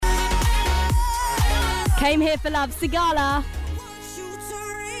Came here for love, Sigala.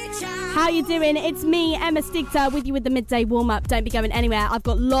 How you doing? It's me, Emma Stigter, with you with the midday warm-up. Don't be going anywhere. I've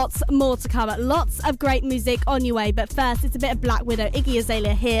got lots more to cover. Lots of great music on your way. But first, it's a bit of Black Widow, Iggy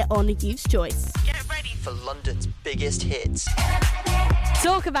Azalea here on Youth's Choice. Get ready for London's biggest hits.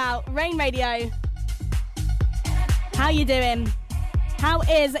 Talk about Rain Radio. How you doing? How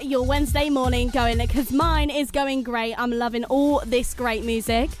is your Wednesday morning going? Because mine is going great. I'm loving all this great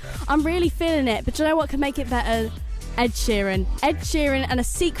music. I'm really feeling it. But you know what can make it better? Ed Sheeran and a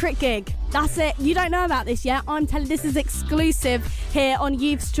secret gig. That's it. You don't know about this yet. I'm telling you, this is exclusive here on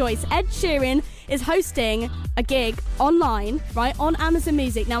Youth's Choice. Ed Sheeran is hosting a gig online, right, on Amazon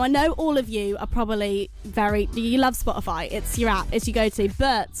Music. Now, I know all of you are probably you love Spotify. It's your app, it's your go-to.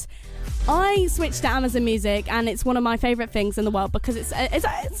 But I switched to Amazon Music, and it's one of my favourite things in the world because it's a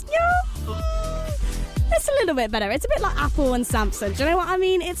little bit better. It's a bit like Apple and Samsung. Do you know what I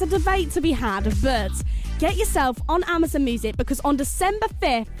mean? It's a debate to be had, but get yourself on Amazon Music because on December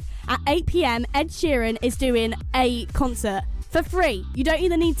 5th at 8 p.m, Ed Sheeran is doing a concert for free. You don't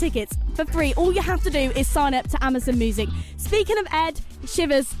even need tickets. For free. All you have to do is sign up to Amazon Music. Speaking of Ed,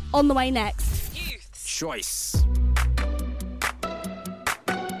 Shivers on the way next. Youth's Choice.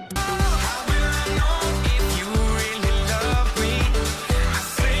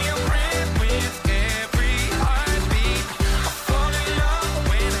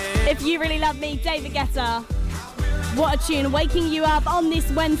 If You Really Love Me, David Guetta. What a tune, waking you up on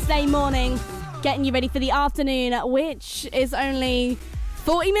this Wednesday morning, getting you ready for the afternoon, which is only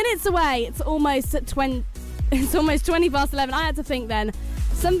 40 minutes away. It's almost 20 past 11. I had to think then.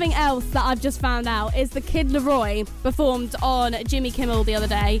 Something else that I've just found out is the Kid Laroi performed on Jimmy Kimmel the other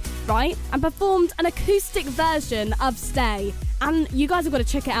day, right? And performed an acoustic version of Stay. And you guys have got to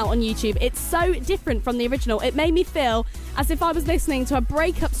check it out on YouTube. It's so different from the original. It made me feel as if I was listening to a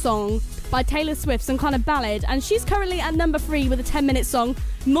breakup song by Taylor Swift, some kind of ballad. And she's currently at number 3 with a 10-minute song.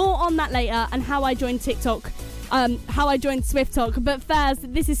 More on that later, and how I joined TikTok. How I joined Swift Talk. But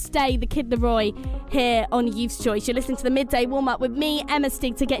first, this is Stay, the Kid Laroi, here on Youth's Choice. You're listening to the midday warm-up with me, Emma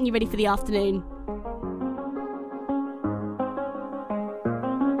Stigter, getting you ready for the afternoon.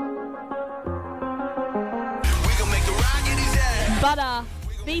 Butter,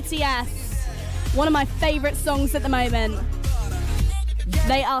 BTS, one of my favourite songs at the moment.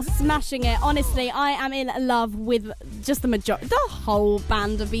 They are smashing it. Honestly, I am in love with just the whole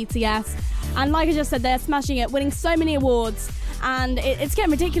band of BTS. And like I just said, they're smashing it, winning so many awards. And it's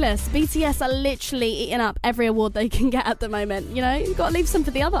getting ridiculous. BTS are literally eating up every award they can get at the moment. You know, you've got to leave some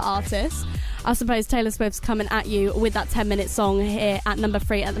for the other artists. I suppose Taylor Swift's coming at you with that 10-minute song here at number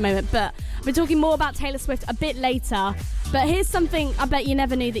 3 at the moment. But I'll be talking more about Taylor Swift a bit later. But here's something I bet you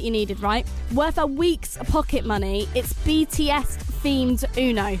never knew that you needed, right? Worth a week's pocket money. It's BTS-themed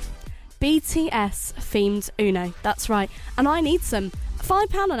Uno. BTS-themed Uno. That's right. And I need some.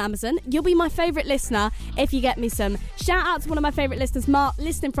 £5 on Amazon. You'll be my favourite listener if you get me some. Shout out to one of my favourite listeners, Mark,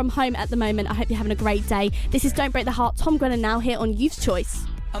 listening from home at the moment. I hope you're having a great day. This is Don't Break the Heart. Tom Grennan now here on Youth's Choice.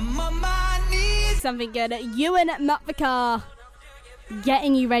 I'm on my knees. Something good. Ewan Mutvikar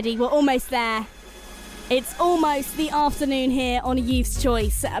getting you ready. We're almost there. It's almost the afternoon here on Youth's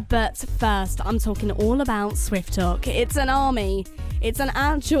Choice. But first, I'm talking all about Swift Talk. It's an army. It's an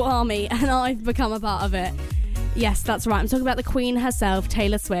actual army, and I've become a part of it. Yes, that's right. I'm talking about the Queen herself,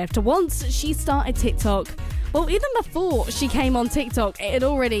 Taylor Swift. Once she started TikTok, well, even before she came on TikTok, it's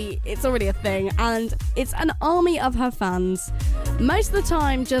already a thing, and it's an army of her fans. Most of the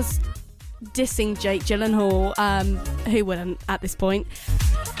time, just dissing Jake Gyllenhaal. Who wouldn't at this point?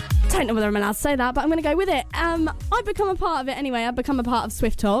 Don't know whether I'm allowed to say that, but I'm going to go with it. I've become a part of it anyway. I've become a part of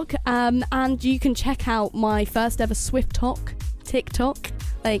Swift Talk, and you can check out my first ever Swift Talk TikTok.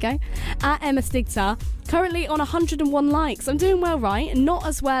 There you go. At Emma Stigter. Currently on 101 likes. I'm doing well, right? Not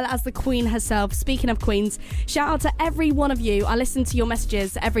as well as the Queen herself. Speaking of Queens, shout out to every one of you. I listen to your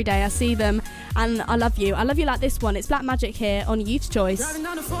messages every day. I see them, and I love you. I love you like this one. It's Black Magic here on Youth's Choice. Driving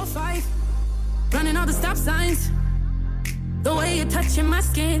down the 4-5, running all the stop signs. The way you're touching my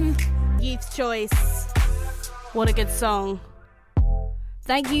skin. Youth's Choice. What a good song.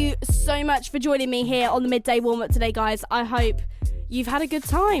 Thank you so much for joining me here on the midday warm-up today, guys. I hope you've had a good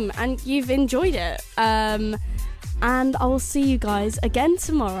time and you've enjoyed it. And I will see you guys again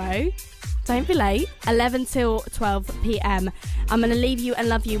tomorrow. Don't be late. 11 till 12 p.m. I'm going to leave you and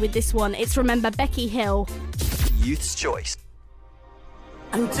love you with this one. It's Remember Becky Hill. Youth's Choice.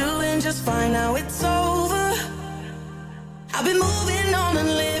 I'm doing just fine now, it's over. I've been moving on and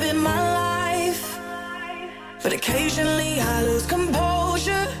living my life, but occasionally I lose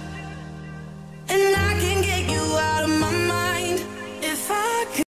composure.